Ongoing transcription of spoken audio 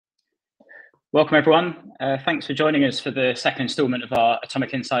Welcome, everyone. Thanks for joining us for the second instalment of our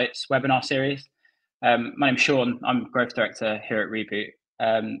Atomic Insights webinar series. My name's Sean. I'm Growth Director here at Reboot.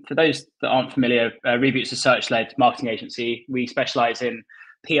 For those that aren't familiar, Reboot's a search-led marketing agency. We specialise in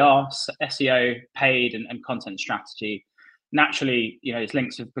PR, SEO, paid and content strategy. Naturally, as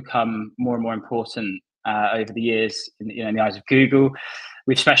links have become more and more important over the years in the eyes of Google,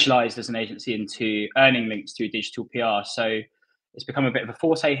 we've specialised as an agency into earning links through digital PR. So it's become a bit of a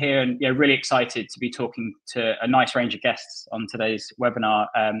forte here, and really excited to be talking to a nice range of guests on today's webinar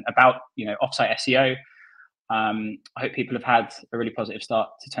about offsite SEO. I hope people have had a really positive start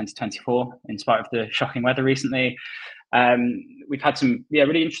to 2024 in spite of the shocking weather recently. We've had some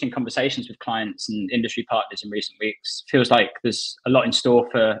really interesting conversations with clients and industry partners in recent weeks. Feels like there's a lot in store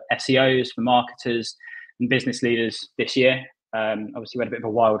for SEOs, for marketers and business leaders this year. Obviously, we had a bit of a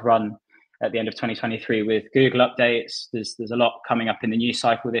wild run at the end of 2023 with Google updates. There's a lot coming up in the news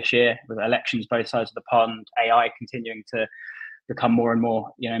cycle this year, with elections both sides of the pond, AI continuing to become more and more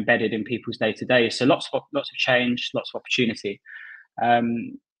embedded in people's day-to-day. So lots of change, lots of opportunity.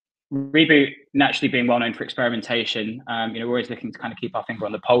 Reboot, naturally being well known for experimentation, we're always looking to kind of keep our finger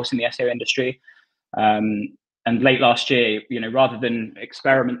on the pulse in the SEO industry. And late last year, rather than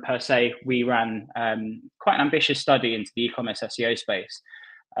experiment per se, we ran quite an ambitious study into the e-commerce SEO space.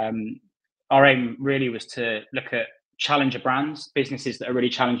 Our aim really was to look at challenger brands, businesses that are really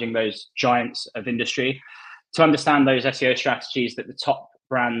challenging those giants of industry, to understand those SEO strategies that the top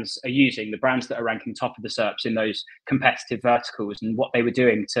brands are using, the brands that are ranking top of the SERPs in those competitive verticals, and what they were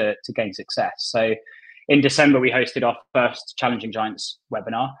doing to gain success. So in December, we hosted our first Challenging Giants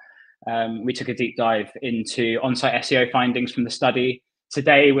webinar. We took a deep dive into on-site SEO findings from the study.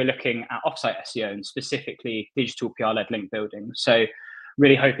 Today, we're looking at off-site SEO and specifically digital PR-led link building. So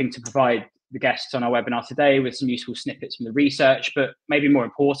really hoping to provide the guests on our webinar today with some useful snippets from the research, but maybe more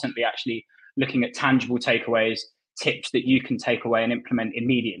importantly, actually looking at tangible takeaways, tips that you can take away and implement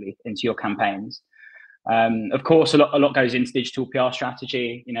immediately into your campaigns. Of course, a lot goes into digital PR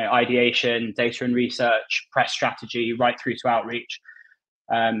strategy, ideation, data and research, press strategy, right through to outreach.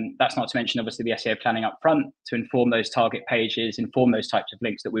 That's not to mention, obviously, the SEO planning up front to inform those target pages, inform those types of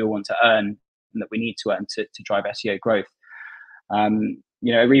links that we all want to earn and that we need to earn to drive SEO growth.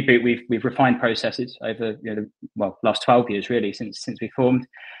 At Reboot, we've refined processes over the last 12 years really since we formed.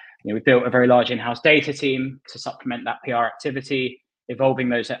 We've built a very large in-house data team to supplement that PR activity, evolving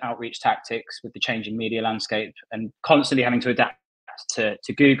those outreach tactics with the changing media landscape, and constantly having to adapt to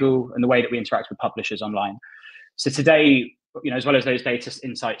Google and the way that we interact with publishers online. So today, as well as those data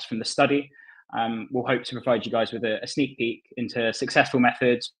insights from the study, we'll hope to provide you guys with a sneak peek into successful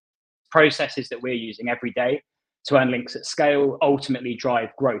methods, processes that we're using every day to earn links at scale, ultimately drive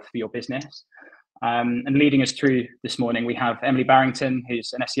growth for your business. And leading us through this morning, we have Emily Barrington,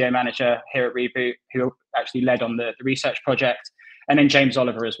 who's an SEO manager here at Reboot, who actually led on the research project, and then James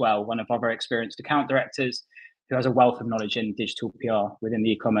Oliver as well, one of our very experienced account directors, who has a wealth of knowledge in digital PR within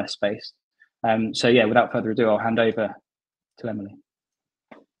the e-commerce space. Without further ado, I'll hand over to Emily.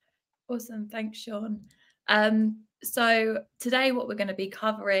 Awesome, thanks, Sean. So today what we're going to be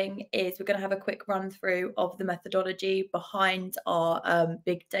covering is we're going to have a quick run through of the methodology behind our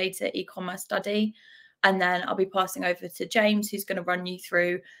big data e-commerce study. And then I'll be passing over to James, who's going to run you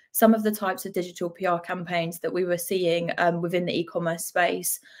through some of the types of digital PR campaigns that we were seeing within the e-commerce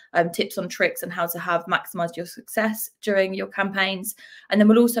space, tips on tricks and how to have maximized your success during your campaigns. And then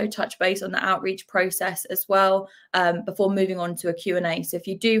we'll also touch base on the outreach process as well before moving on to a Q&A. So if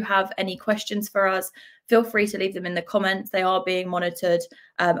you do have any questions for us, feel free to leave them in the comments. They are being monitored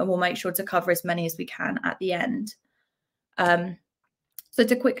and we'll make sure to cover as many as we can at the end. So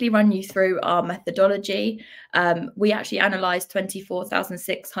to quickly run you through our methodology, we actually analysed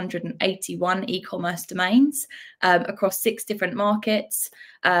 24,681 e-commerce domains across 6 different markets.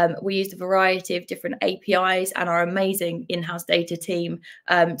 We used a variety of different APIs and our amazing in-house data team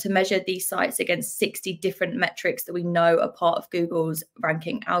to measure these sites against 60 different metrics that we know are part of Google's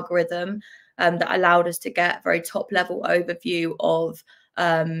ranking algorithm that allowed us to get a very top-level overview of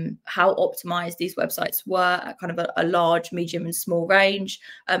how optimized these websites were at kind of a large, medium and small range,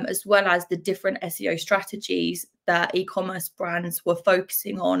 as well as the different SEO strategies that e-commerce brands were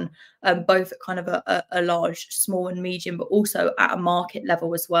focusing on, both at kind of a large, small and medium, but also at a market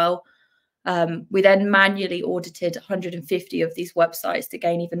level as well. We then manually audited 150 of these websites to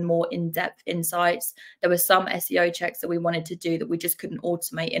gain even more in-depth insights. There were some SEO checks that we wanted to do that we just couldn't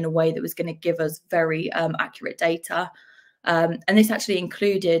automate in a way that was going to give us very accurate data. And this actually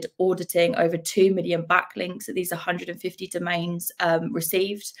included auditing over 2 million backlinks that these 150 domains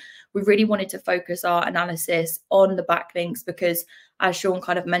received. We really wanted to focus our analysis on the backlinks because as Sean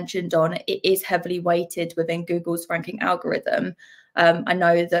kind of mentioned on, it is heavily weighted within Google's ranking algorithm. I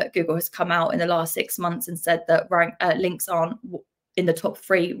know that Google has come out in the last 6 months and said that links aren't in the top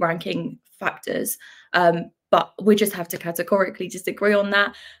 3 ranking factors. But we just have to categorically disagree on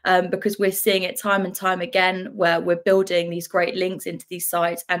that, because we're seeing it time and time again where we're building these great links into these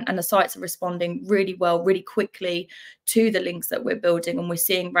sites, and the sites are responding really well, really quickly to the links that we're building, and we're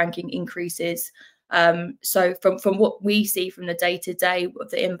seeing ranking increases. So from what we see from the day-to-day of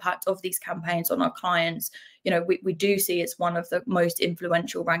the impact of these campaigns on our clients, you know, we do see it's one of the most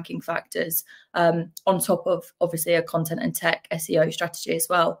influential ranking factors, on top of obviously a content and tech SEO strategy as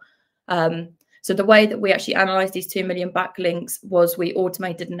well. So the way that we actually analysed these 2 million backlinks was we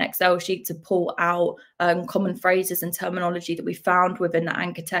automated an Excel sheet to pull out common phrases and terminology that we found within the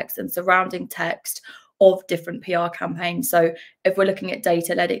anchor text and surrounding text of different PR campaigns. So if we're looking at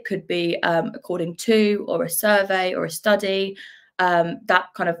data-led, it could be according to, or a survey or a study, that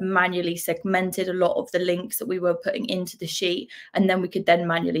kind of manually segmented a lot of the links that we were putting into the sheet. And then we could then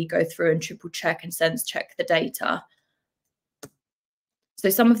manually go through and triple check and sense check the data. So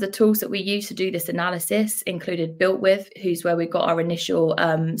some of the tools that we use to do this analysis included BuiltWith, who's where we got our initial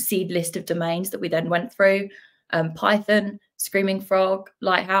seed list of domains that we then went through, Python, Screaming Frog,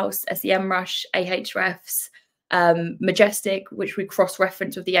 Lighthouse, SEMrush, Ahrefs, Majestic, which we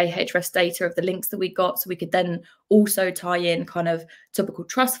cross-referenced with the Ahrefs data of the links that we got, so we could then also tie in kind of topical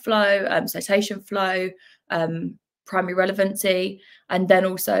trust flow, citation flow, primary relevancy, and then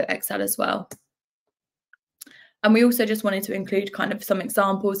also Excel as well. And we also just wanted to include kind of some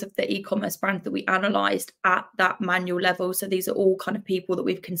examples of the e-commerce brands that we analysed at that manual level. So these are all kind of people that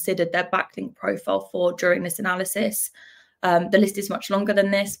we've considered their backlink profile for during this analysis. The list is much longer than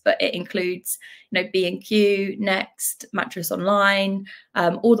this, but it includes, you know, B&Q, Next, Mattress Online,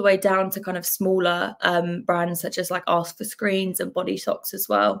 all the way down to kind of smaller brands such as like Ask for Screens and Body Socks as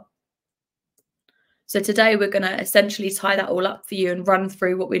well. So today we're going to essentially tie that all up for you and run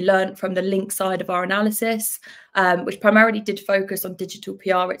through what we learned from the link side of our analysis, which primarily did focus on digital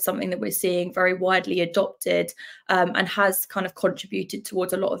PR. It's something that we're seeing very widely adopted, and has kind of contributed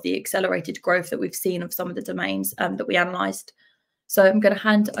towards a lot of the accelerated growth that we've seen of some of the domains that we analysed. So I'm going to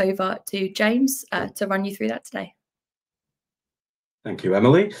hand over to James to run you through that today. Thank you,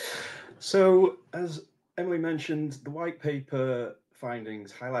 Emily. So as Emily mentioned, the white paper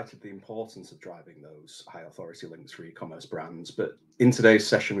findings highlighted the importance of driving those high authority links for e-commerce brands. But in today's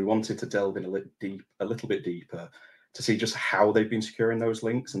session, we wanted to delve in a little bit deeper to see just how they've been securing those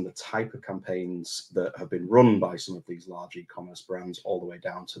links and the type of campaigns that have been run by some of these large e-commerce brands all the way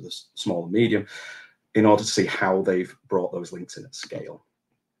down to the small and medium, in order to see how they've brought those links in at scale.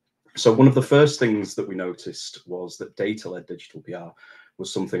 So one of the first things that we noticed was that data-led digital PR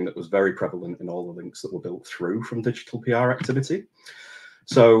was something that was very prevalent in all the links that were built through from digital PR activity.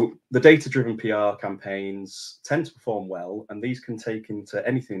 So the data-driven PR campaigns tend to perform well, and these can take into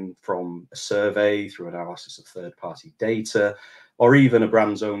anything from a survey through analysis of third-party data, or even a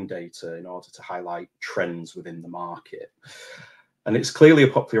brand's own data in order to highlight trends within the market. And it's clearly a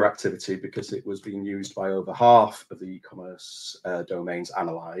popular activity because it was being used by over half of the e-commerce domains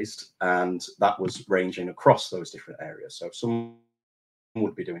analysed, and that was ranging across those different areas. So some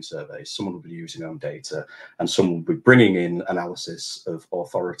would be doing surveys, someone would be using their own data, and someone would be bringing in analysis of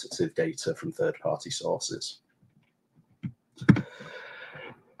authoritative data from third-party sources.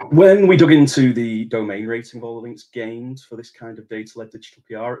 When we dug into the domain rating of all the links gained for this kind of data-led digital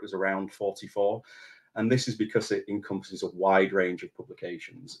PR, it was around 44. And this is because it encompasses a wide range of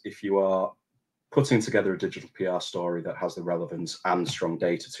publications. If you are putting together a digital PR story that has the relevance and strong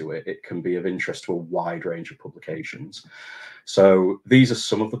data to it, it can be of interest to a wide range of publications. So these are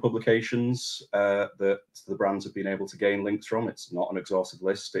some of the publications that the brands have been able to gain links from. It's not an exhaustive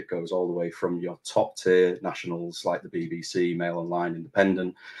list. It goes all the way from your top tier nationals like the BBC, Mail Online,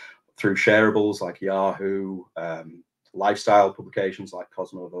 Independent, through shareables like Yahoo, lifestyle publications like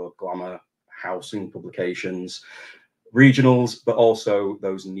Cosmo, Vogue, Glamour, housing publications, regionals, but also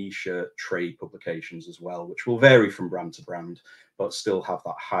those niche trade publications as well, which will vary from brand to brand, but still have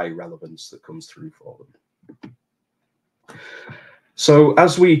that high relevance that comes through for them. So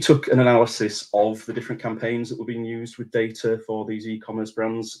as we took an analysis of the different campaigns that were being used with data for these e-commerce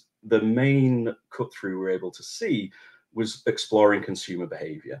brands, the main cut through we were able to see was exploring consumer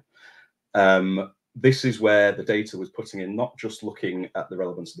behavior. This is where the data was putting in, not just looking at the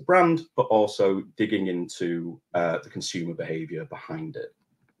relevance of the brand, but also digging into the consumer behavior behind it.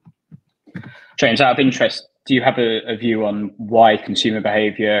 James, out of interest, do you have a view on why consumer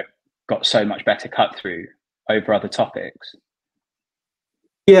behavior got so much better cut through over other topics?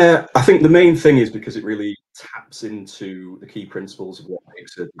 Yeah, I think the main thing is because it really taps into the key principles of what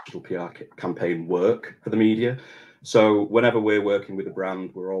makes a digital PR campaign work for the media. So whenever we're working with a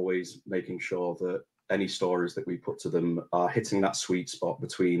brand, we're always making sure that any stories that we put to them are hitting that sweet spot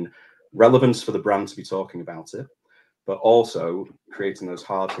between relevance for the brand to be talking about it, but also creating those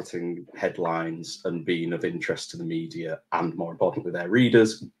hard-hitting headlines and being of interest to the media, and more importantly, their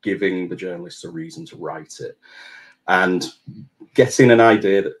readers, giving the journalists a reason to write it. And getting an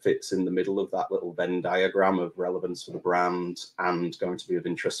idea that fits in the middle of that little Venn diagram of relevance for the brand and going to be of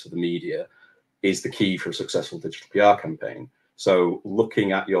interest for the media is the key for a successful digital PR campaign. So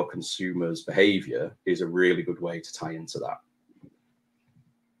looking at your consumers' behavior is a really good way to tie into that.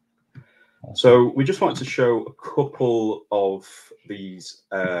 So we just wanted to show a couple of these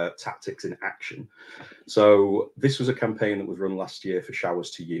tactics in action. So this was a campaign that was run last year for Showers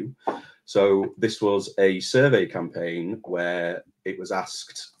to You. So this was a survey campaign where it was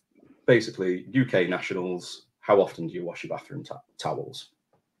asked, basically, UK nationals, how often do you wash your bathroom towels?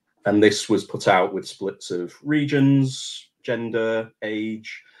 And this was put out with splits of regions, gender,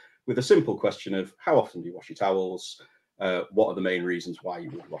 age, with a simple question of how often do you wash your towels? What are the main reasons why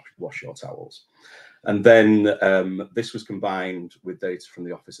you would wash your towels? And then this was combined with data from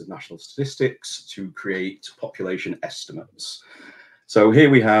the Office of National Statistics to create population estimates. So here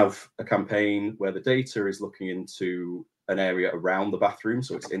we have a campaign where the data is looking into an area around the bathroom.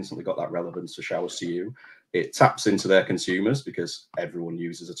 So it's instantly got that relevance to Showers to You. It taps into their consumers because everyone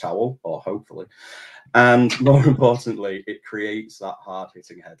uses a towel, or hopefully. And more importantly, it creates that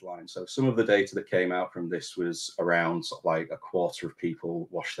hard-hitting headline. So some of the data that came out from this was around sort of like a quarter of people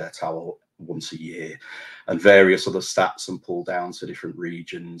wash their towel once a year, and various other stats and pull downs for different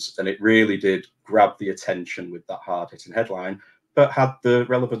regions. And it really did grab the attention with that hard-hitting headline, but had the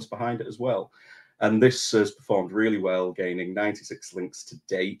relevance behind it as well. And this has performed really well, gaining 96 links to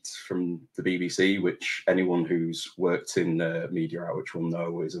date from the BBC, which anyone who's worked in media outreach will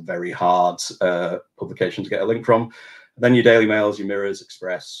know is a very hard publication to get a link from. Then your Daily Mails, your Mirrors,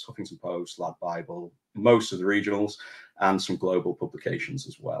 Express, Huffington Post, Lad Bible, most of the regionals, and some global publications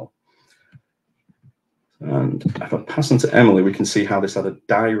as well. And if I pass on to Emily, we can see how this had a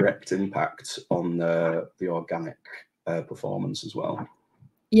direct impact on the organic performance as well.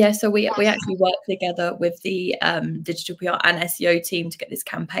 Yeah, so we actually worked together with the digital PR and SEO team to get this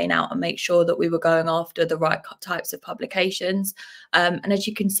campaign out and make sure that we were going after the right types of publications. And as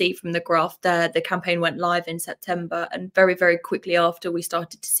you can see from the graph there, the campaign went live in September, and very, very quickly after, we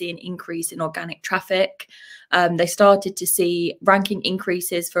started to see an increase in organic traffic. They started to see ranking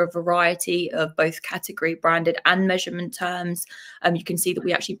increases for a variety of both category, branded and measurement terms. You can see that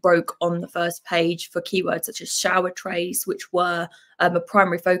we actually broke on the first page for keywords such as shower trays, which were a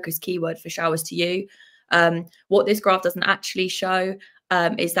primary focus keyword for Showers to You. What this graph doesn't actually show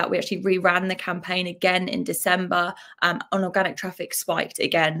is that we actually reran the campaign again in December, and organic traffic spiked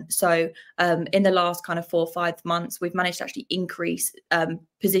again. So in the last kind of 4 or 5 months, we've managed to actually increase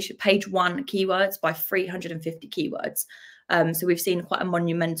page 1 keywords by 350 keywords. So we've seen quite a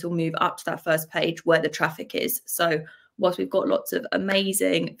monumental move up to that first page where the traffic is. So whilst we've got lots of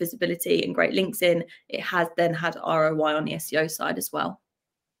amazing visibility and great links in, it has then had ROI on the SEO side as well.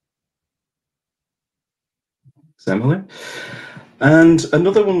 Thanks, Emily. And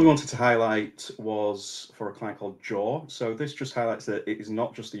another one we wanted to highlight was for a client called Jaw. So this just highlights that it is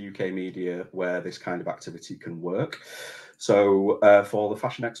not just the UK media where this kind of activity can work. So for the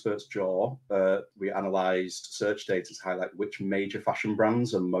fashion experts Jaw, we analysed search data to highlight which major fashion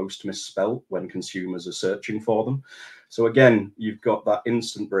brands are most misspelt when consumers are searching for them. So again, you've got that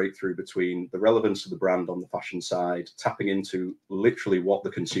instant breakthrough between the relevance of the brand on the fashion side, tapping into literally what the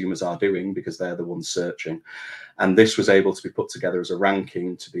consumers are doing because they're the ones searching. And this was able to be put together as a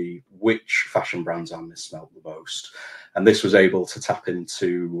ranking to be which fashion brands are misspelt the most. And this was able to tap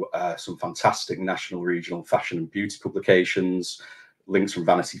into some fantastic national, regional fashion and beauty publications, links from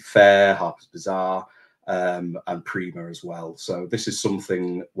Vanity Fair, Harper's Bazaar, and Prima as well. So this is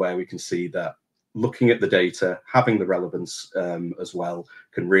something where we can see that looking at the data, having the relevance as well,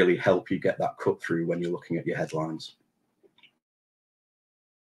 can really help you get that cut through when you're looking at your headlines.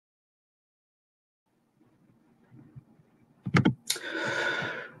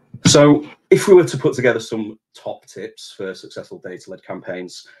 So if we were to put together some top tips for successful data-led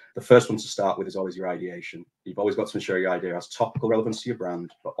campaigns, the first one to start with is always your ideation. You've always got to ensure your idea has topical relevance to your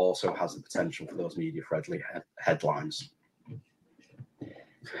brand, but also has the potential for those media-friendly headlines.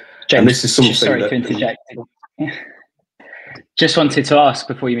 James, and this is something sorry to interject. Just wanted to ask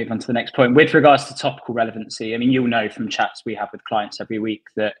before you move on to the next point, with regards to topical relevancy, I mean, you'll know from chats we have with clients every week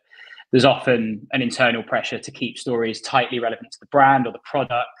that there's often an internal pressure to keep stories tightly relevant to the brand or the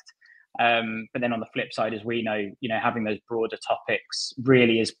product. But then on the flip side, as we know, having those broader topics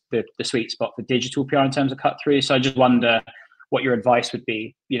really is the sweet spot for digital PR in terms of cut through. So I just wonder what your advice would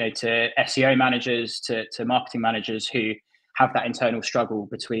be, to SEO managers, to marketing managers who have that internal struggle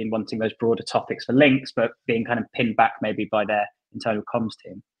between wanting those broader topics for links, but being kind of pinned back maybe by their internal comms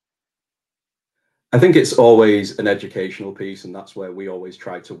team. I think it's always an educational piece, and that's where we always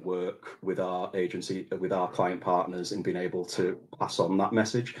try to work with our agency, with our client partners, in being able to pass on that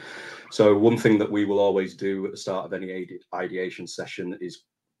message. So one thing that we will always do at the start of any ideation session is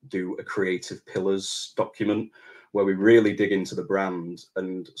do a creative pillars document where we really dig into the brand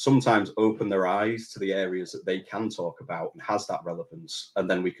and sometimes open their eyes to the areas that they can talk about and has that relevance. And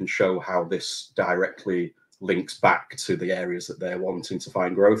then we can show how this directly links back to the areas that they're wanting to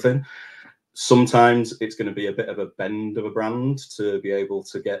find growth in. Sometimes it's going to be a bit of a bend of a brand to be able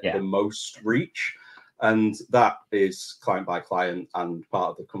to get the most reach. And that is client by client and part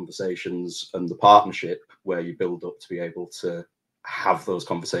of the conversations and the partnership where you build up to be able to have those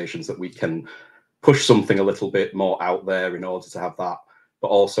conversations that we can push something a little bit more out there in order to have that, but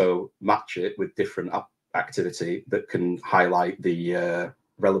also match it with different activity that can highlight the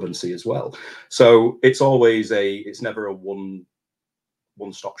relevancy as well. So it's always it's never a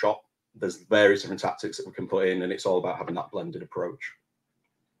one-stop shop. There's various different tactics that we can put in, and it's all about having that blended approach.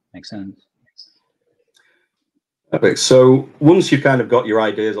 Makes sense. Perfect. So once you've kind of got your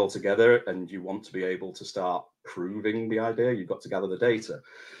ideas all together and you want to be able to start proving the idea, you've got to gather the data.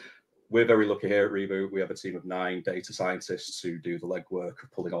 We're very lucky here at Reboot. We have a team of 9 data scientists who do the legwork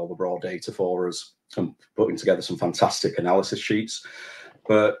of pulling all the raw data for us and putting together some fantastic analysis sheets.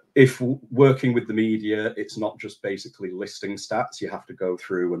 But if working with the media, it's not just basically listing stats. You have to go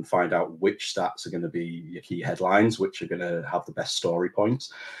through and find out which stats are going to be your key headlines, which are going to have the best story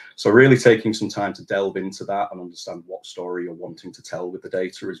points. So really taking some time to delve into that and understand what story you're wanting to tell with the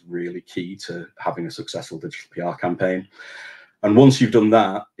data is really key to having a successful digital PR campaign. And once you've done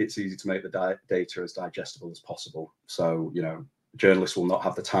that, it's easy to make the data as digestible as possible. So, journalists will not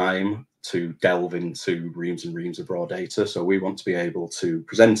have the time to delve into reams and reams of raw data. So we want to be able to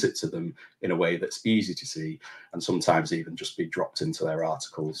present it to them in a way that's easy to see and sometimes even just be dropped into their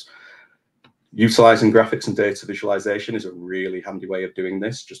articles. Utilizing graphics and data visualization is a really handy way of doing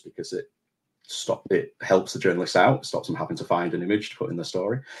this, just because it helps the journalists out, stops them having to find an image to put in their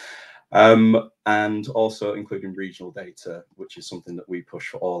story. And also including regional data, which is something that we push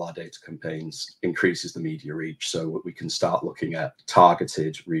for all our data campaigns, increases the media reach so we can start looking at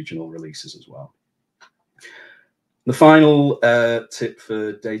targeted regional releases as well. The final tip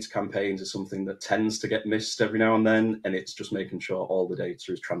for data campaigns is something that tends to get missed every now and then, and it's just making sure all the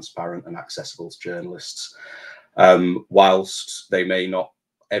data is transparent and accessible to journalists. Whilst they may not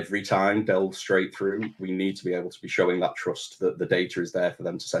every time delve straight through, we need to be able to be showing that trust that the data is there for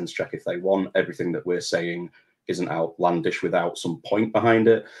them to sense check if they want. Everything that we're saying isn't outlandish without some point behind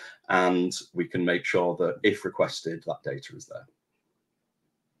it, and we can make sure that if requested, that data is there.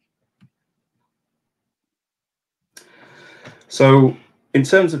 So in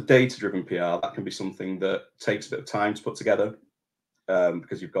terms of data-driven PR, that can be something that takes a bit of time to put together,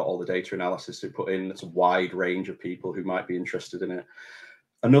 because you've got all the data analysis to put in. It's a wide range of people who might be interested in it.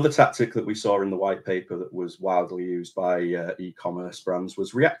 Another tactic that we saw in the white paper that was widely used by e-commerce brands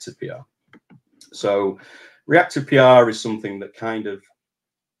was reactive PR. So reactive PR is something that kind of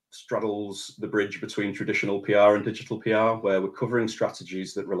straddles the bridge between traditional PR and digital PR, where we're covering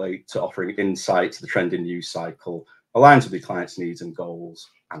strategies that relate to offering insight to the trending news cycle, aligns with the client's needs and goals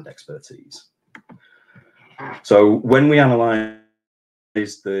and expertise. So when we analyze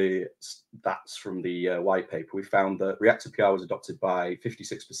the stats from the white paper, we found that reactive PR was adopted by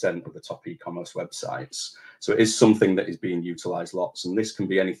 56% of the top e-commerce websites. So it is something that is being utilized lots, and this can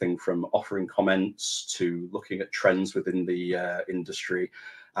be anything from offering comments to looking at trends within the industry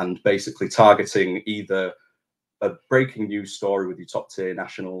and basically targeting either a breaking news story with your top tier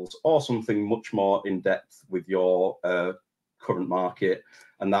nationals or something much more in depth with your current market,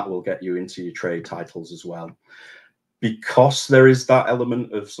 and that will get you into your trade titles as well. Because there is that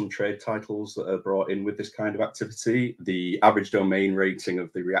element of some trade titles that are brought in with this kind of activity, the average domain rating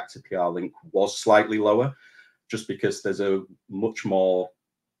of the reactive PR link was slightly lower, just because there's a much more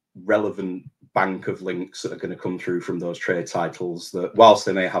relevant bank of links that are going to come through from those trade titles that, whilst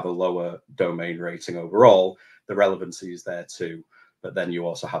they may have a lower domain rating overall, the relevancy is there too. But then you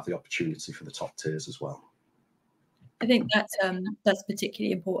also have the opportunity for the top tiers as well. I think that's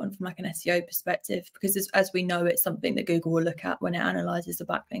particularly important from like an SEO perspective, because as we know, it's something that Google will look at when it analyzes the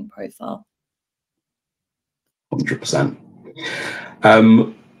backlink profile. 100%.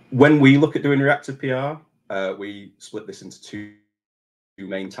 When we look at doing reactive PR, we split this into two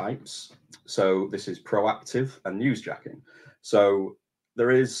main types. So this is proactive and newsjacking. So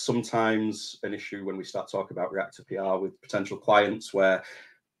there is sometimes an issue when we start talking about reactive PR with potential clients where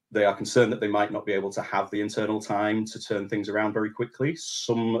they are concerned that they might not be able to have the internal time to turn things around very quickly.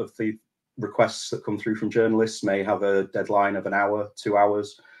 Some of the requests that come through from journalists may have a deadline of an hour, 2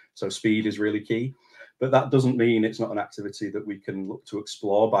 hours. So speed is really key. But that doesn't mean it's not an activity that we can look to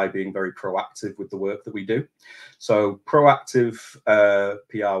explore by being very proactive with the work that we do. So proactive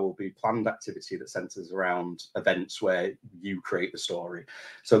PR will be planned activity that centers around events where you create the story.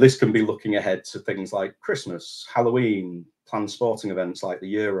 So this can be looking ahead to things like Christmas, Halloween, planned sporting events like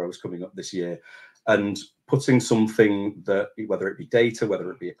the Euros coming up this year, and putting something that, whether it be data, whether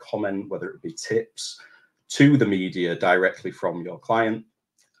it be a comment, whether it be tips, to the media directly from your client.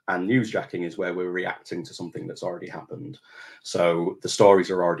 And newsjacking is where we're reacting to something that's already happened. So the stories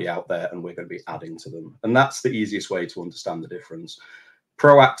are already out there and we're going to be adding to them. And that's the easiest way to understand the difference.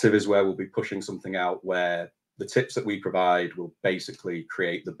 Proactive is where we'll be pushing something out where the tips that we provide will basically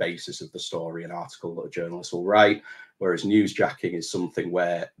create the basis of the story and article that a journalist will write. Whereas newsjacking is something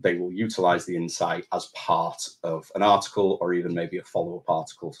where they will utilize the insight as part of an article or even maybe a follow-up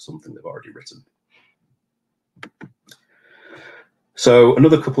article to something they've already written. So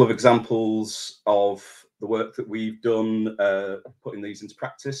another couple of examples of the work that we've done putting these into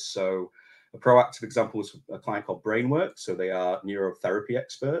practice. So a proactive example was a client called Brainwork. So they are neurotherapy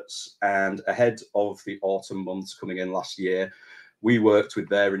experts. And ahead of the autumn months coming in last year, we worked with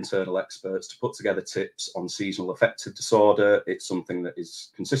their internal experts to put together tips on seasonal affective disorder. It's something that is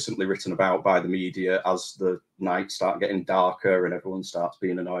consistently written about by the media as the nights start getting darker and everyone starts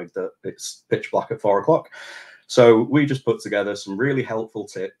being annoyed that it's pitch black at 4 o'clock. So we just put together some really helpful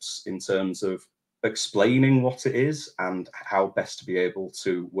tips in terms of explaining what it is and how best to be able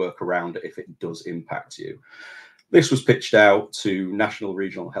to work around it if it does impact you. This was pitched out to national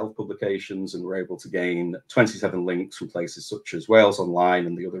regional health publications and we're able to gain 27 links from places such as Wales Online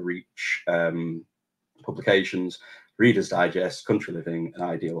and the other Reach publications, Reader's Digest, Country Living, and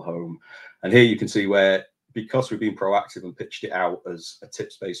Ideal Home. And here you can see where, because we've been proactive and pitched it out as a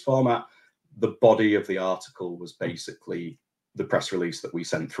tips-based format, the body of the article was basically the press release that we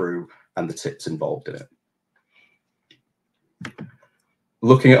sent through and the tips involved in it.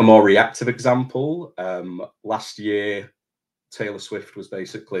 Looking at a more reactive example, last year, Taylor Swift was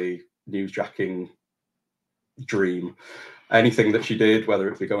basically newsjacking dream. Anything that she did, whether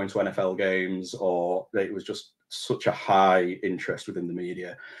it be going to NFL games or it was just such a high interest within the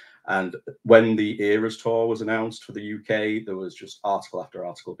media. And when the Eras tour was announced for the UK, there was just article after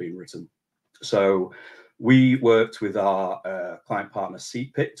article being written. So we worked with our client partner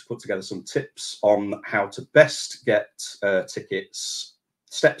SeatPick to put together some tips on how to best get tickets,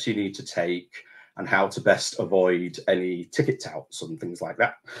 steps you need to take, and how to best avoid any ticket touts and things like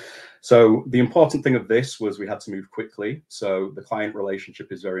that. So the important thing of this was we had to move quickly. So the client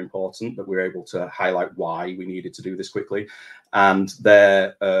relationship is very important, that we were able to highlight why we needed to do this quickly. And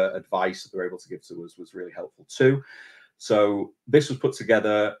their advice that they were able to give to us was really helpful too. So this was put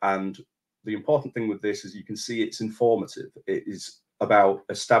together, and the important thing with this is you can see it's informative. It is about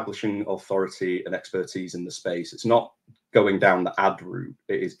establishing authority and expertise in the space. It's not going down the ad route.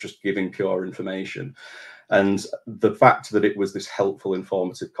 It is just giving pure information. And the fact that it was this helpful,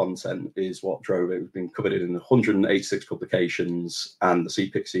 informative content is what drove it. It's been covered in 186 publications, and the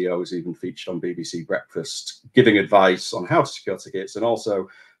SeatPick CEO was even featured on BBC Breakfast, giving advice on how to secure tickets and also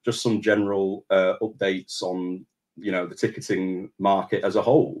just some general updates on the ticketing market as a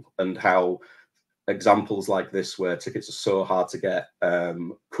whole and how examples like this where tickets are so hard to get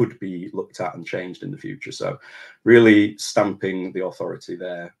could be looked at and changed in the future. So really stamping the authority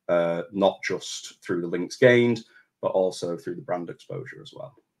there, not just through the links gained, but also through the brand exposure as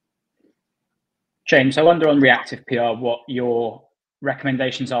well. James, I wonder on reactive PR what your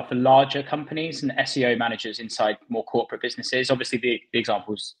recommendations are for larger companies and SEO managers inside more corporate businesses. Obviously, the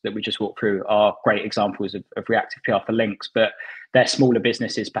examples that we just walked through are great examples of reactive PR for links, but they're smaller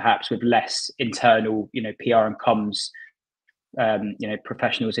businesses perhaps with less internal, PR and comms,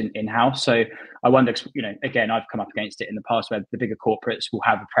 professionals in-house. So I wonder, again, I've come up against it in the past where the bigger corporates will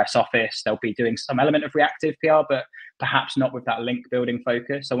have a press office. They'll be doing some element of reactive PR, but perhaps not with that link building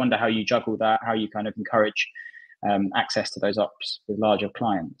focus. I wonder how you juggle that, how you kind of encourage access to those ops with larger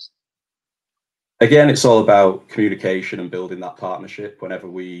clients. Again, it's all about communication and building that partnership. Whenever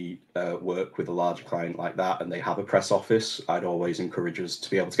we work with a larger client like that and they have a press office, I'd always encourage us to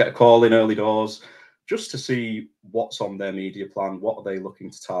be able to get a call in early doors just to see what's on their media plan, what are they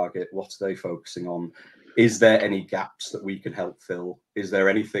looking to target, what are they focusing on, is there any gaps that we can help fill? Is there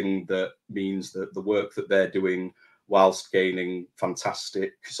anything that means that the work that they're doing, whilst gaining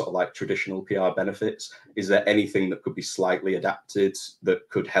fantastic sort of like traditional PR benefits, is there anything that could be slightly adapted that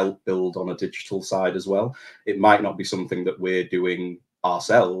could help build on a digital side as well? It might not be something that we're doing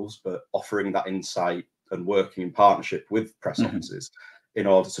ourselves, but offering that insight and working in partnership with press offices in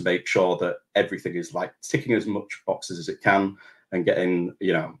order to make sure that everything is like ticking as much boxes as it can and getting,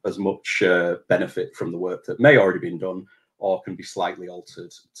 you know, as much benefit from the work that may already been done or can be slightly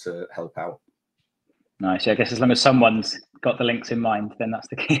altered to help out. Nice. I guess as long as someone's got the links in mind, then that's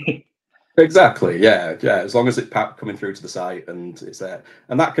the key. Exactly. Yeah. As long as it's coming through to the site and it's there,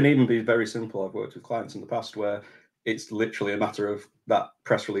 and that can even be very simple. I've worked with clients in the past where it's literally a matter of that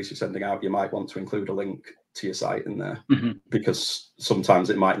press release you're sending out. You might want to include a link to your site in there because sometimes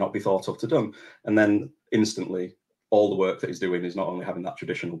it might not be thought of to done, and then instantly all the work that he's doing is not only having that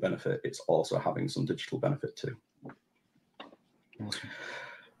traditional benefit, it's also having some digital benefit too. Awesome.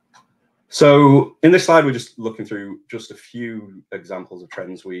 So in this slide, we're just looking through just a few examples of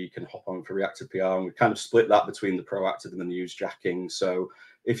trends we can hop on for reactive PR, and we've kind of split that between the proactive and the newsjacking. So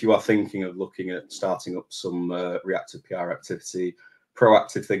if you are thinking of looking at starting up some reactive PR activity,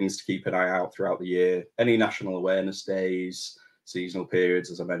 proactive things to keep an eye out throughout the year, any national awareness days, seasonal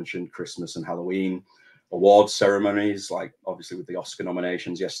periods, as I mentioned, Christmas and Halloween, awards ceremonies, like obviously with the Oscar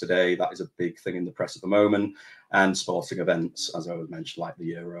nominations yesterday, that is a big thing in the press at the moment, and sporting events, as I mentioned, like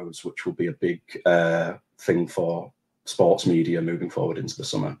the Euros, which will be a big thing for sports media moving forward into the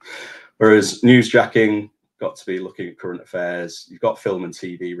summer. Whereas newsjacking, got to be looking at current affairs. You've got film and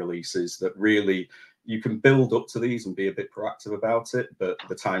TV releases that really, you can build up to these and be a bit proactive about it, but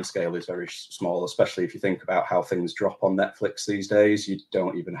the time scale is very small, especially if you think about how things drop on Netflix these days. You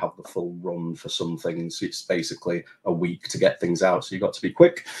don't even have the full run for some things. It's basically a week to get things out, so you've got to be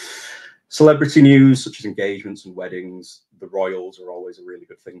quick. Celebrity news, such as engagements and weddings, the royals are always a really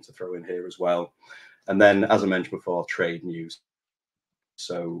good thing to throw in here as well. And then, as I mentioned before, trade news.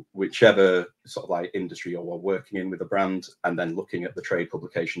 So whichever sort of like industry you're working in with a brand, and then looking at the trade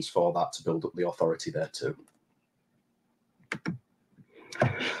publications for that to build up the authority there too.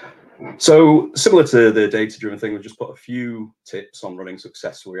 So similar to the data-driven thing, we've just put a few tips on running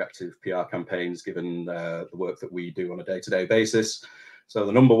successful reactive PR campaigns, given the work that we do on a day-to-day basis. So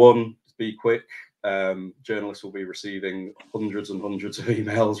the number one is be quick. Journalists will be receiving hundreds and hundreds of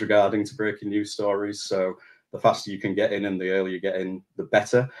emails regarding to breaking news stories. So the faster you can get in and the earlier you get in, the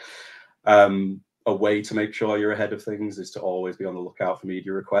better. A way to make sure you're ahead of things is to always be on the lookout for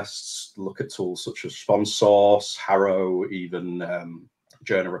media requests. Look at tools such as SponSource, Harrow, even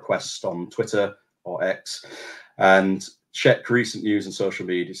journal requests on Twitter or X, and check recent news and social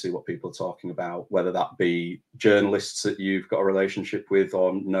media, see what people are talking about, whether that be journalists that you've got a relationship with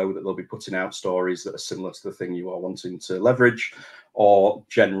or know that they'll be putting out stories that are similar to the thing you are wanting to leverage, or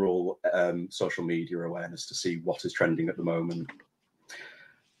general social media awareness to see what is trending at the moment.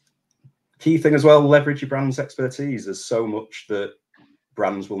 Key thing as well, leverage your brand's expertise. There's so much that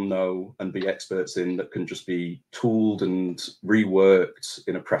brands will know and be experts in that can just be tooled and reworked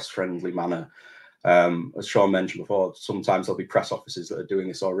in a press-friendly manner. As Sean mentioned before, sometimes there'll be press offices that are doing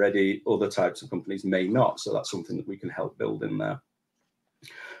this already. Other types of companies may not. So that's something that we can help build in there.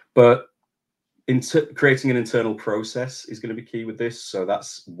 But creating an internal process is going to be key with this. So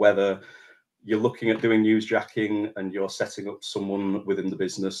that's whether you're looking at doing newsjacking and you're setting up someone within the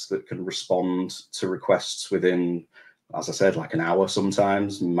business that can respond to requests within, as I said, like an hour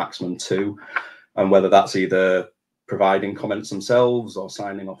sometimes, maximum 2. And whether that's either providing comments themselves or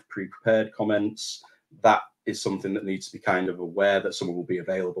signing off pre-prepared comments, that is something that needs to be kind of aware that someone will be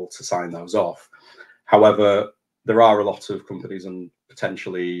available to sign those off. However, there are a lot of companies and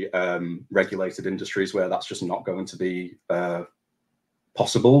potentially regulated industries where that's just not going to be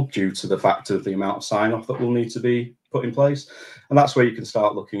possible due to the fact of the amount of sign-off that will need to be put in place. And that's where you can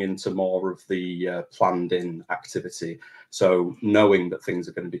start looking into more of the planned-in activity. So knowing that things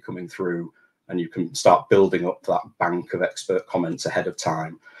are going to be coming through, and you can start building up that bank of expert comments ahead of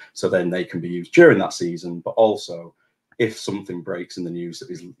time. So then they can be used during that season, but also if something breaks in the news that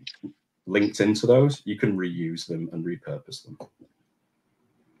is linked into those, you can reuse them and repurpose them.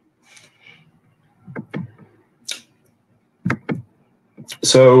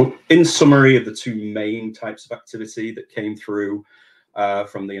 So in summary of the 2 main types of activity that came through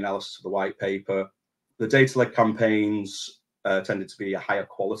from the analysis of the white paper, the data-led campaigns tended to be a higher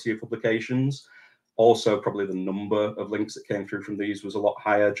quality of publications. Also, probably the number of links that came through from these was a lot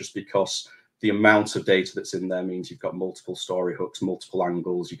higher, just because the amount of data that's in there means you've got multiple story hooks, multiple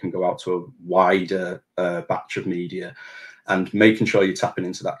angles. You can go out to a wider batch of media. And making sure you're tapping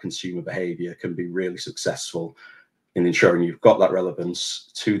into that consumer behavior can be really successful in ensuring you've got that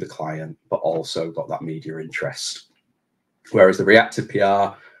relevance to the client, but also got that media interest. Whereas the reactive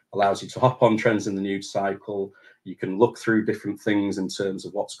PR allows you to hop on trends in the news cycle. You can look through different things in terms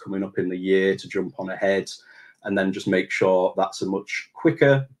of what's coming up in the year to jump on ahead, and then just make sure that's a much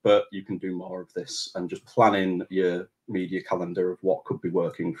quicker, but you can do more of this and just plan in your media calendar of what could be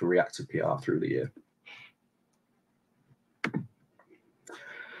working for reactive PR through the year.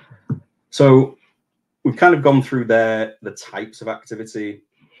 So we've kind of gone through there the types of activity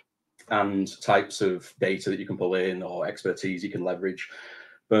and types of data that you can pull in or expertise you can leverage.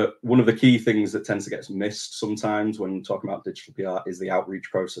 But one of the key things that tends to get missed sometimes when talking about digital PR is the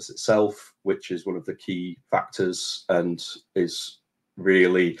outreach process itself, which is one of the key factors and is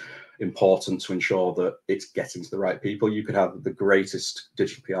really important to ensure that it's getting to the right people. You could have the greatest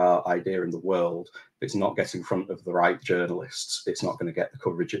digital PR idea in the world. If it's not getting in front of the right journalists, it's not going to get the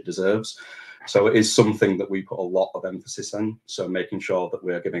coverage it deserves. So it is something that we put a lot of emphasis on. So making sure that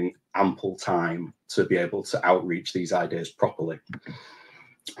we're giving ample time to be able to outreach these ideas properly.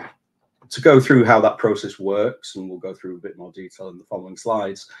 To go through how that process works, and we'll go through a bit more detail in the following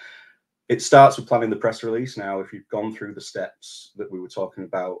slides, it starts with planning the press release. Now, if you've gone through the steps that we were talking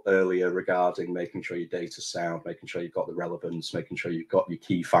about earlier regarding making sure your data's sound, making sure you've got the relevance, making sure you've got your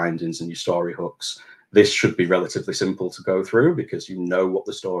key findings and your story hooks, this should be relatively simple to go through because you know what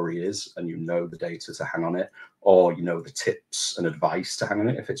the story is and you know the data to hang on it, or you know the tips and advice to hang on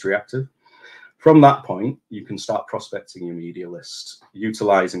it if it's reactive. From that point, you can start prospecting your media list,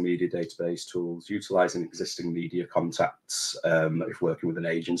 utilizing media database tools, utilizing existing media contacts if working with an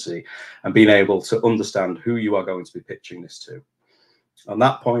agency, and being able to understand who you are going to be pitching this to. On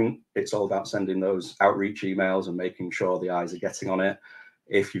that point, it's all about sending those outreach emails and making sure the eyes are getting on it.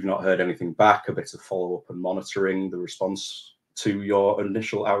 If you've not heard anything back, a bit of follow-up and monitoring the response to your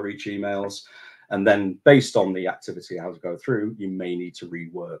initial outreach emails. And then based on the activity as you go through, you may need to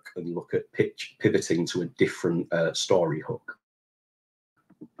rework and look at pivoting to a different story hook.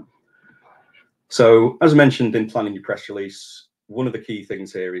 So as I mentioned in planning your press release, one of the key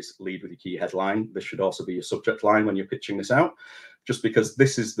things here is lead with your key headline. This should also be your subject line when you're pitching this out, just because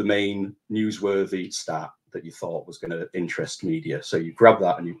this is the main newsworthy stat that you thought was going to interest media. So you grab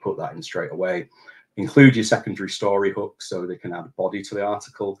that and you put that in straight away. Include your secondary story hooks so they can add body to the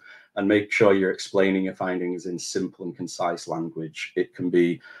article, and make sure you're explaining your findings in simple and concise language. It can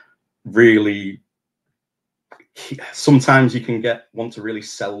be really, sometimes you can want to really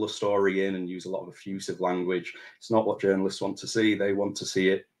sell the story in and use a lot of effusive language. It's not what journalists want to see. They want to see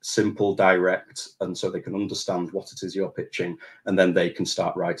it simple, direct, and so they can understand what it is you're pitching, and then they can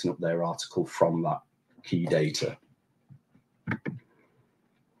start writing up their article from that key data.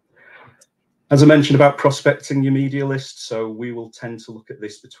 As I mentioned about prospecting your media list, so we will tend to look at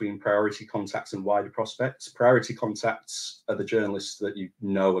this between priority contacts and wider prospects. Priority contacts are the journalists that you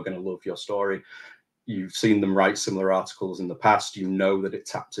know are going to love your story. You've seen them write similar articles in the past. You know that it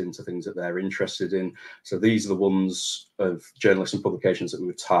taps into things that they're interested in. So these are the ones of journalists and publications that we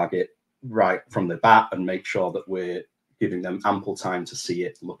would target right from the bat and make sure that we're giving them ample time to see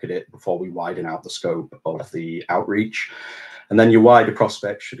it, look at it before we widen out the scope of the outreach. And then your wider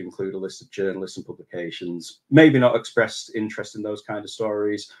prospects should include a list of journalists and publications, maybe not expressed interest in those kind of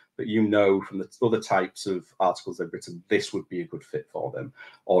stories, but you know from the other types of articles they've written, this would be a good fit for them,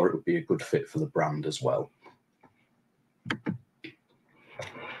 or it would be a good fit for the brand as well.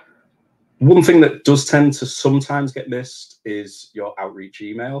 One thing that does tend to sometimes get missed is your outreach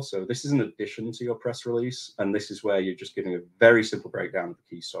email. So this is an addition to your press release, and this is where you're just giving a very simple breakdown of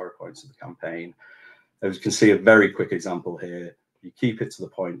the key story points of the campaign. As you can see, a very quick example here. You keep it to the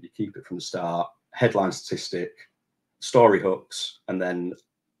point, you keep it from the start, headline statistic, story hooks, and then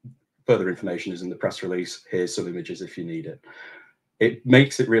further information is in the press release. Here's some images if you need it. It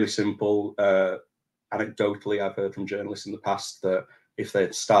makes it really simple. Anecdotally, I've heard from journalists in the past that if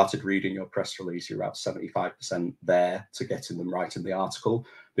they'd started reading your press release, you're about 75% there to getting them right in the article,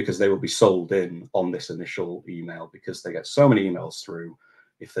 because they will be sold in on this initial email because they get so many emails through.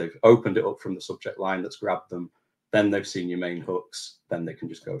 If they've opened it up from the subject line that's grabbed them, then they've seen your main hooks, then they can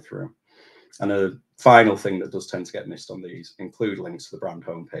just go through. And a final thing that does tend to get missed on these, include links to the brand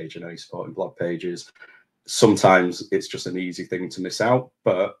homepage. I know you're supporting blog pages. Sometimes it's just an easy thing to miss out,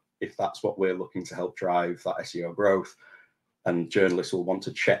 but if that's what we're looking to help drive that SEO growth, and journalists will want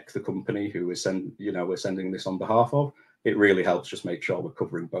to check the company who we're sending this on behalf of, it really helps just make sure we're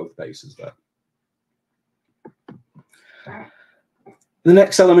covering both bases there. The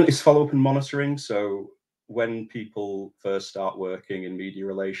next element is follow-up and monitoring. So when people first start working in media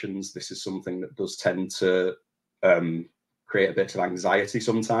relations, this is something that does tend to create a bit of anxiety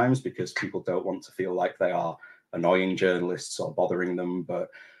sometimes, because people don't want to feel like they are annoying journalists or bothering them. But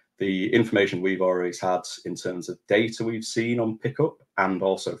the information we've always had in terms of data we've seen on pickup and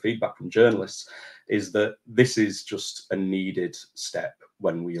also feedback from journalists is that this is just a needed step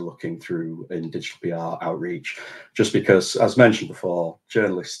when we're looking through in digital PR outreach, just because, as mentioned before,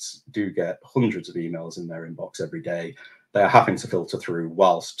 journalists do get hundreds of emails in their inbox every day. They are having to filter through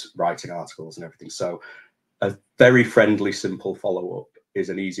whilst writing articles and everything. So a very friendly, simple follow-up is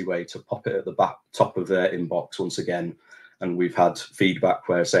an easy way to pop it at the top of their inbox once again. And we've had feedback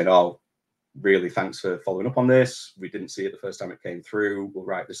where saying, oh, really, thanks for following up on this. We didn't see it the first time it came through. We'll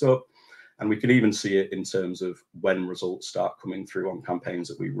write this up. And we can even see it in terms of when results start coming through on campaigns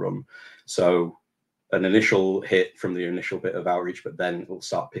that we run. So an initial hit from the initial bit of outreach, but then it'll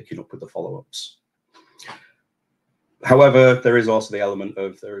start picking up with the follow-ups. However, there is also the element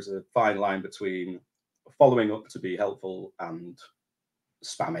of, there is a fine line between following up to be helpful and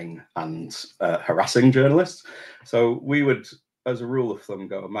spamming and harassing journalists. So we would, as a rule of thumb,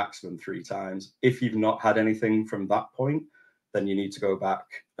 go a maximum 3 times. If you've not had anything from that point, then you need to go back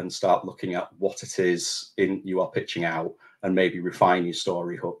and start looking at what it is you are pitching out, and maybe refine your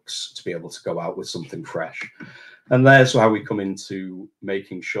story hooks to be able to go out with something fresh. And there's how we come into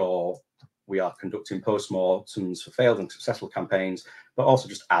making sure we are conducting postmortems for failed and successful campaigns, but also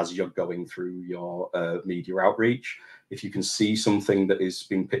just as you're going through your media outreach. If you can see something that is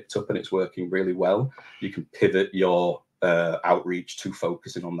being picked up and it's working really well, you can pivot your outreach to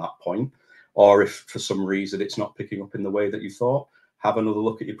focusing on that point. Or if for some reason it's not picking up in the way that you thought, have another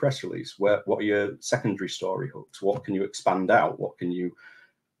look at your press release. What are your secondary story hooks? What can you expand out? What can you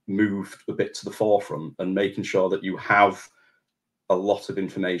move a bit to the forefront? And making sure that you have a lot of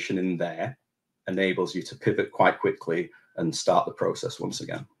information in there enables you to pivot quite quickly and start the process once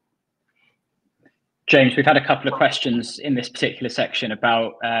again. James, we've had a couple of questions in this particular section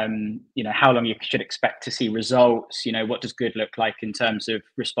about, how long you should expect to see results. What does good look like in terms of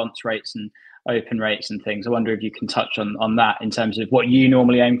response rates and open rates and things? I wonder if you can touch on that in terms of what you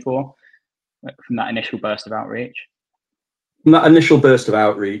normally aim for from that initial burst of outreach. From that initial burst of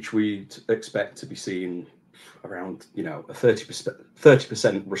outreach, we'd expect to be seeing around, a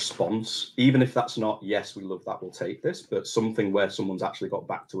 30% response, even if that's not, yes, we love that, we'll take this, but something where someone's actually got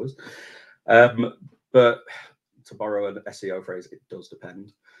back to us. But to borrow an SEO phrase, it does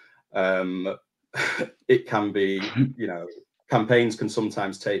depend. It can be, campaigns can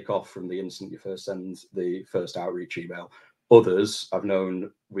sometimes take off from the instant you first send the first outreach email. Others, I've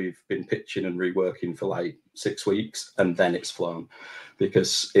known, we've been pitching and reworking for like 6 weeks, and then it's flown,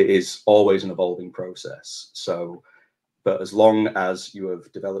 because it is always an evolving process. So, but as long as you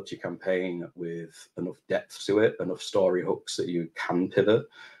have developed your campaign with enough depth to it, enough story hooks that you can pivot,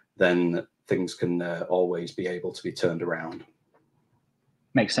 then things can always be able to be turned around.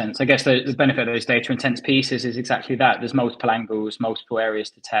 Makes sense. I guess the benefit of those data intense pieces is exactly that. There's multiple angles, multiple areas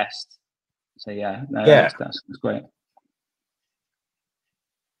to test. So yeah, that's great.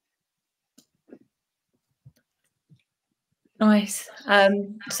 Nice.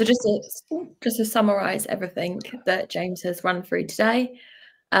 So just to summarize everything that James has run through today,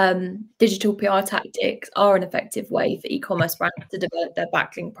 digital PR tactics are an effective way for e-commerce brands to develop their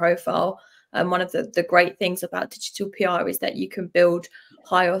backlink profile. One of the great things about digital PR is that you can build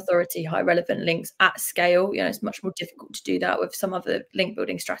high authority, high relevant links at scale. It's much more difficult to do that with some other link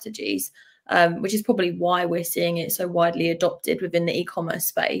building strategies, which is probably why we're seeing it so widely adopted within the e-commerce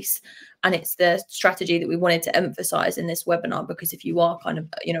space. And it's the strategy that we wanted to emphasize in this webinar, because if you are kind of,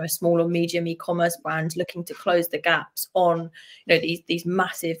 a small or medium e-commerce brand looking to close the gaps on, these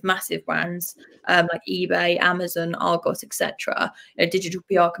massive brands like eBay, Amazon, Argos, etc., digital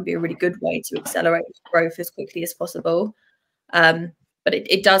PR can be a really good way to accelerate growth as quickly as possible. But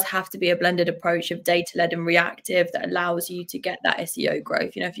it does have to be a blended approach of data-led and reactive that allows you to get that SEO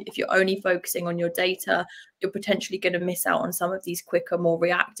growth. If you're only focusing on your data, you're potentially going to miss out on some of these quicker, more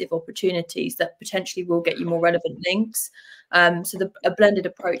reactive opportunities that potentially will get you more relevant links. So a blended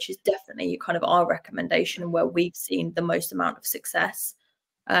approach is definitely kind of our recommendation and where we've seen the most amount of success.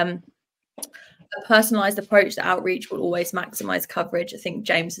 A personalized approach to outreach will always maximize coverage. I think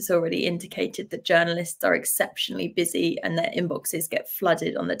James has already indicated that journalists are exceptionally busy and their inboxes get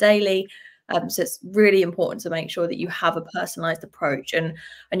flooded on the daily. So it's really important to make sure that you have a personalized approach and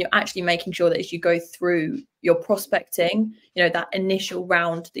you're actually making sure that as you go through your prospecting, that initial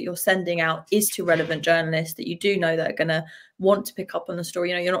round that you're sending out is to relevant journalists that you do know that are going to want to pick up on the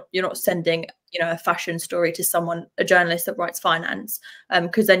story. You're not sending a fashion story to a journalist that writes finance,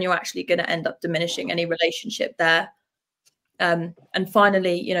 because then you're actually going to end up diminishing any relationship there. And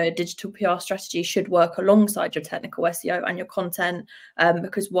finally, you know, a digital PR strategy should work alongside your technical SEO and your content,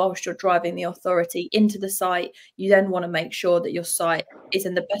 because whilst you're driving the authority into the site, you then want to make sure that your site is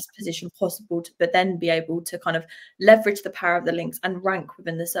in the best position possible to but then be able to kind of leverage the power of the links and rank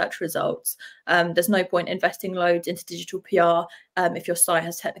within the search results. There's no point investing loads into digital PR if your site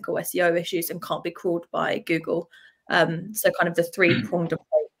has technical SEO issues and can't be crawled by Google. So kind of the three-pronged approach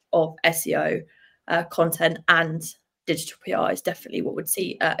of SEO, content and digital PR is definitely what would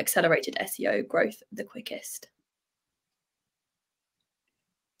see accelerated SEO growth the quickest.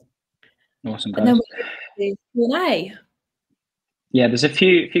 Awesome, guys. And then we do Q&A. Yeah, there's a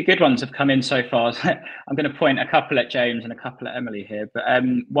few good ones have come in so far. I'm going to point a couple at James and a couple at Emily here. But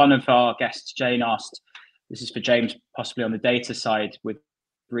one of our guests, Jane, asked, this is for James, possibly on the data side with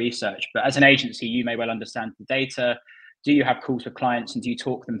research, but as an agency, you may well understand the data. Do you have calls with clients and do you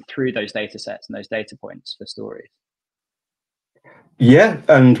talk them through those data sets and those data points for stories? Yeah,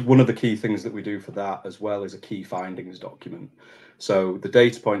 and one of the key things that we do for that as well is a key findings document. So the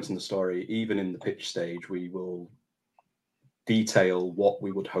data points in the story, even in the pitch stage, we will detail what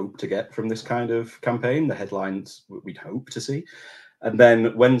we would hope to get from this kind of campaign, the headlines we'd hope to see. And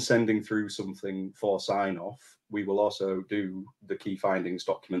then when sending through something for sign off, we will also do the key findings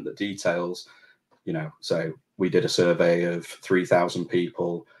document that details, you know, so we did a survey of 3,000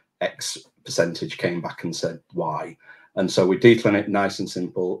 people, X percentage came back and said Y. And so we detail it nice and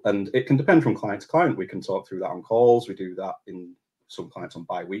simple, and it can depend from client to client. We can talk through that on calls. We do that in some clients on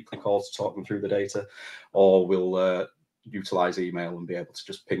bi-weekly calls to talk them through the data, or we'll utilize email and be able to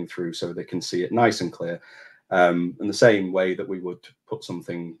just ping through so they can see it nice and clear. In the same way that we would put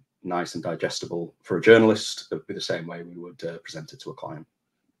something nice and digestible for a journalist, it would be the same way we would present it to a client.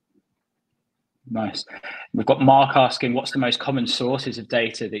 Nice. We've got Mark asking, what's the most common sources of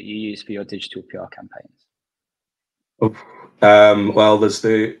data that you use for your digital PR campaigns? Well, there's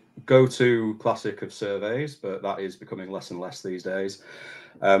the go-to classic of surveys, but that is becoming less and less these days.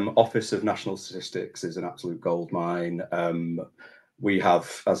 Office of National Statistics is an absolute goldmine. We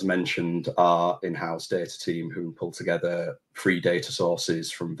have, as mentioned, our in-house data team who pull together free data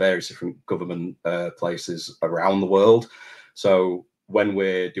sources from various different government places around the world. So when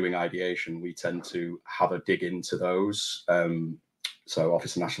we're doing ideation, we tend to have a dig into those. So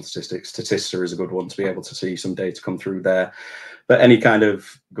Office of National Statistics, Statista is a good one to be able to see some data come through there. But any kind of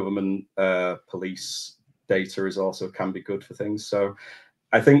government police data is also can be good for things. So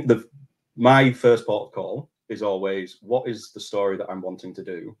I think my first port of call is always, what is the story that I'm wanting to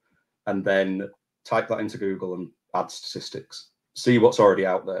do? And then type that into Google and add statistics. See what's already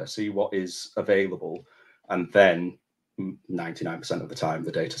out there, see what is available. And then 99% of the time,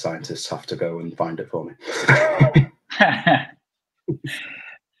 the data scientists have to go and find it for me.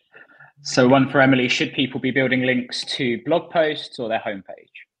 So one for Emily, should people be building links to blog posts or their homepage?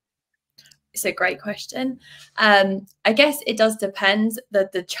 It's a great question. I guess it does depend.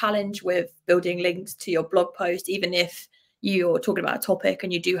 The challenge with building links to your blog post, even if you're talking about a topic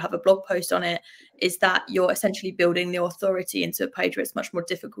and you do have a blog post on it, is that you're essentially building the authority into a page where it's much more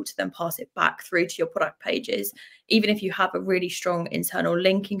difficult to then pass it back through to your product pages. Even if you have a really strong internal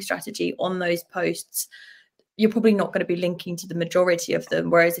linking strategy on those posts, you're probably not going to be linking to the majority of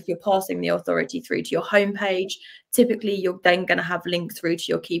them. Whereas if you're passing the authority through to your homepage, typically you're then going to have links through to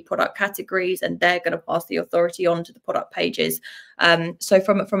your key product categories, and they're going to pass the authority on to the product pages. So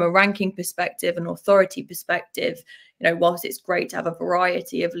from a ranking perspective and authority perspective, you know, whilst it's great to have a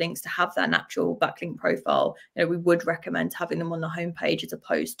variety of links to have that natural backlink profile, you know, we would recommend having them on the homepage as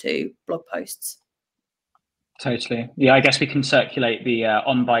opposed to blog posts. Totally. Yeah, I guess we can circulate the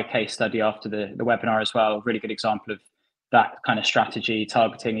on-buy case study after the webinar as well. A really good example of that kind of strategy,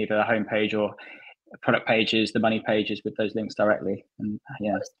 targeting either a homepage or product pages, the money pages with those links directly, and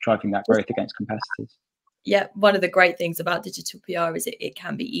yeah, driving that growth against competitors. Yeah, one of the great things about digital PR is it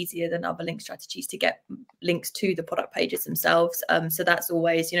can be easier than other link strategies to get links to the product pages themselves. So that's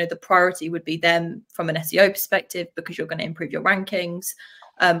always, you know, the priority would be them from an SEO perspective, because you're going to improve your rankings.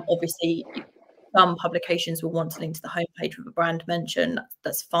 Obviously, some publications will want to link to the homepage with a brand mention.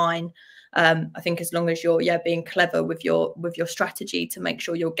 That's fine. I think as long as you're being clever with your strategy to make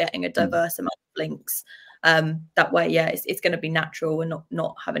sure you're getting a diverse amount of links, that way, it's going to be natural and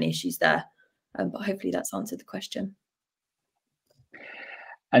not have any issues there. But hopefully that's answered the question.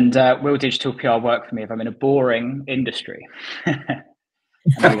 And will digital PR work for me if I'm in a boring industry? I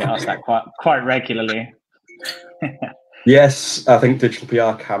get asked that quite regularly. Yes, I think digital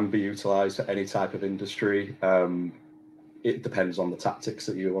PR can be utilised for any type of industry. It depends on the tactics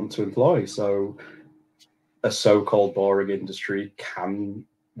that you want to employ. So a so-called boring industry can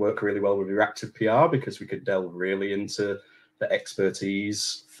work really well with reactive PR, because we could delve really into the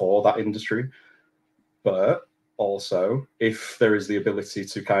expertise for that industry. But also, if there is the ability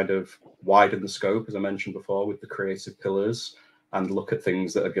to kind of widen the scope, as I mentioned before, with the creative pillars, and look at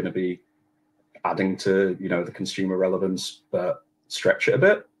things that are going to be adding to, you know, the consumer relevance, but stretch it a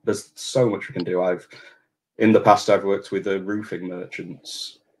bit, there's so much we can do. In the past, I've worked with the roofing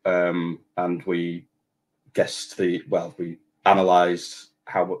merchants, and we analysed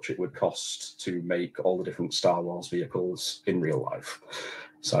how much it would cost to make all the different Star Wars vehicles in real life.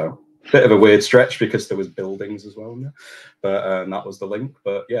 So bit of a weird stretch because there was buildings as well in there, but that was the link.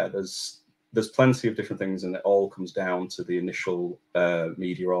 But yeah, there's plenty of different things, and it all comes down to the initial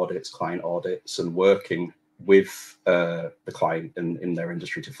media audits, client audits, and working with the client in their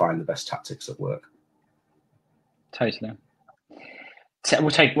industry to find the best tactics that work. Totally.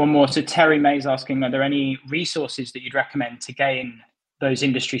 We'll take one more. So Terry May's asking, are there any resources that you'd recommend to gain those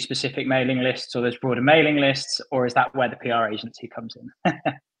industry-specific mailing lists or those broader mailing lists, or is that where the PR agency comes in?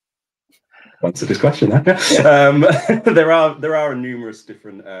 Answer this question then. There are numerous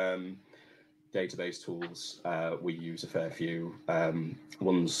different database tools. We use a fair few.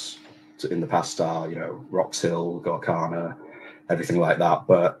 Ones in the past are, you know, Roxhill, Gorkana, everything like that.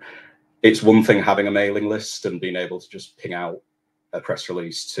 But it's one thing having a mailing list and being able to just ping out a press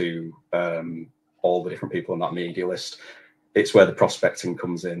release to all the different people on that media list. It's where the prospecting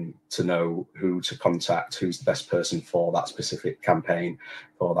comes in, to know who to contact, who's the best person for that specific campaign,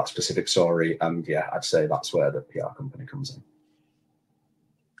 for that specific story. And yeah, I'd say that's where the PR company comes in.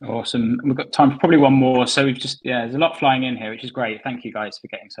 Awesome. We've got time for probably one more. So we've just, there's a lot flying in here, which is great. Thank you guys for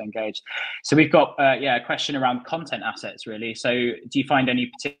getting so engaged. So we've got, a question around content assets, really. So do you find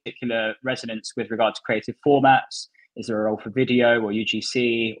any particular resonance with regard to creative formats? Is there a role for video or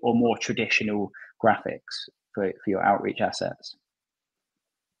UGC or more traditional graphics for your outreach assets?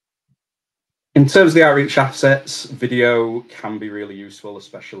 In terms of the outreach assets, video can be really useful,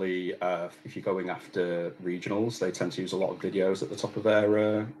 especially if you're going after regionals. They tend to use a lot of videos at the top of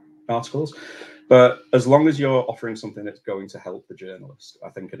their articles. But as long as you're offering something that's going to help the journalist, I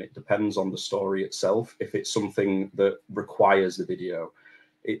think, and it depends on the story itself. If it's something that requires the video,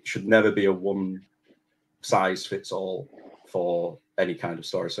 it should never be a one size fits all for any kind of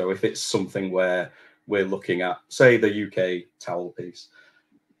story. So if it's something where we're looking at, say, the UK towel piece,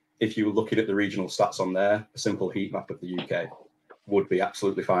 if you were looking at the regional stats on there, a simple heat map of the UK would be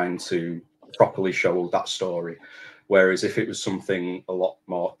absolutely fine to properly show that story. Whereas if it was something a lot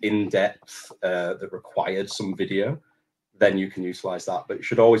more in-depth that required some video, then you can utilize that. But it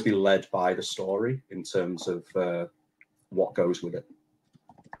should always be led by the story in terms of what goes with it.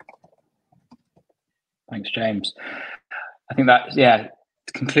 Thanks, James. I think that,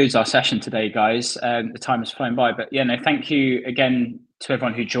 concludes our session today, guys. The time has flown by, but thank you again to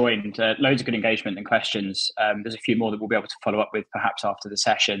everyone who joined. Loads of good engagement and questions. There's a few more that we'll be able to follow up with perhaps after the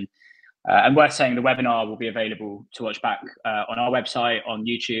session. And worth saying, the webinar will be available to watch back on our website, on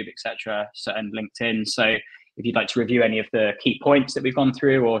YouTube, etc., and LinkedIn. So if you'd like to review any of the key points that we've gone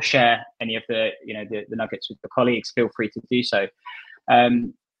through, or share any of the the nuggets with your colleagues, feel free to do so.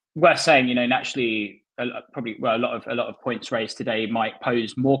 Worth saying, naturally, a lot of points raised today might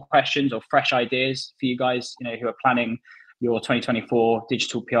pose more questions or fresh ideas for you guys, who are planning your 2024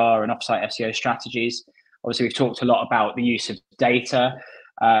 digital PR and offsite SEO strategies. Obviously, we've talked a lot about the use of data,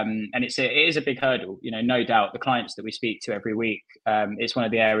 and it is a big hurdle. No doubt, the clients that we speak to every week, it's one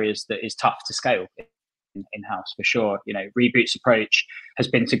of the areas that is tough to scale in-house for sure. Reboot's approach has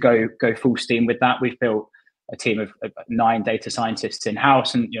been to go full steam with that. We've built a team of 9 data scientists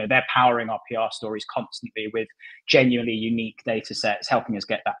in-house, and they're powering our PR stories constantly with genuinely unique data sets, helping us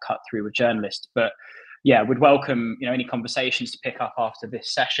get that cut through with journalists. But would welcome any conversations to pick up after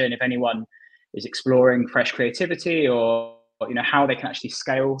this session. If anyone is exploring fresh creativity, or how they can actually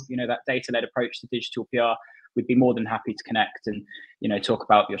scale that data-led approach to digital PR, we'd be more than happy to connect and talk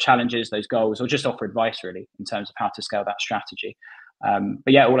about your challenges, those goals, or just offer advice really in terms of how to scale that strategy.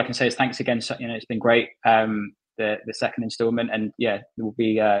 But all I can say is thanks again. So, it's been great, the second installment, and we'll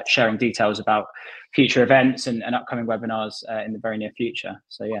be sharing details about future events and upcoming webinars in the very near future.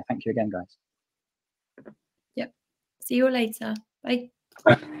 So thank you again, guys. Yep. See you all later. Bye.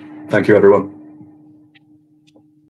 Thank you, everyone.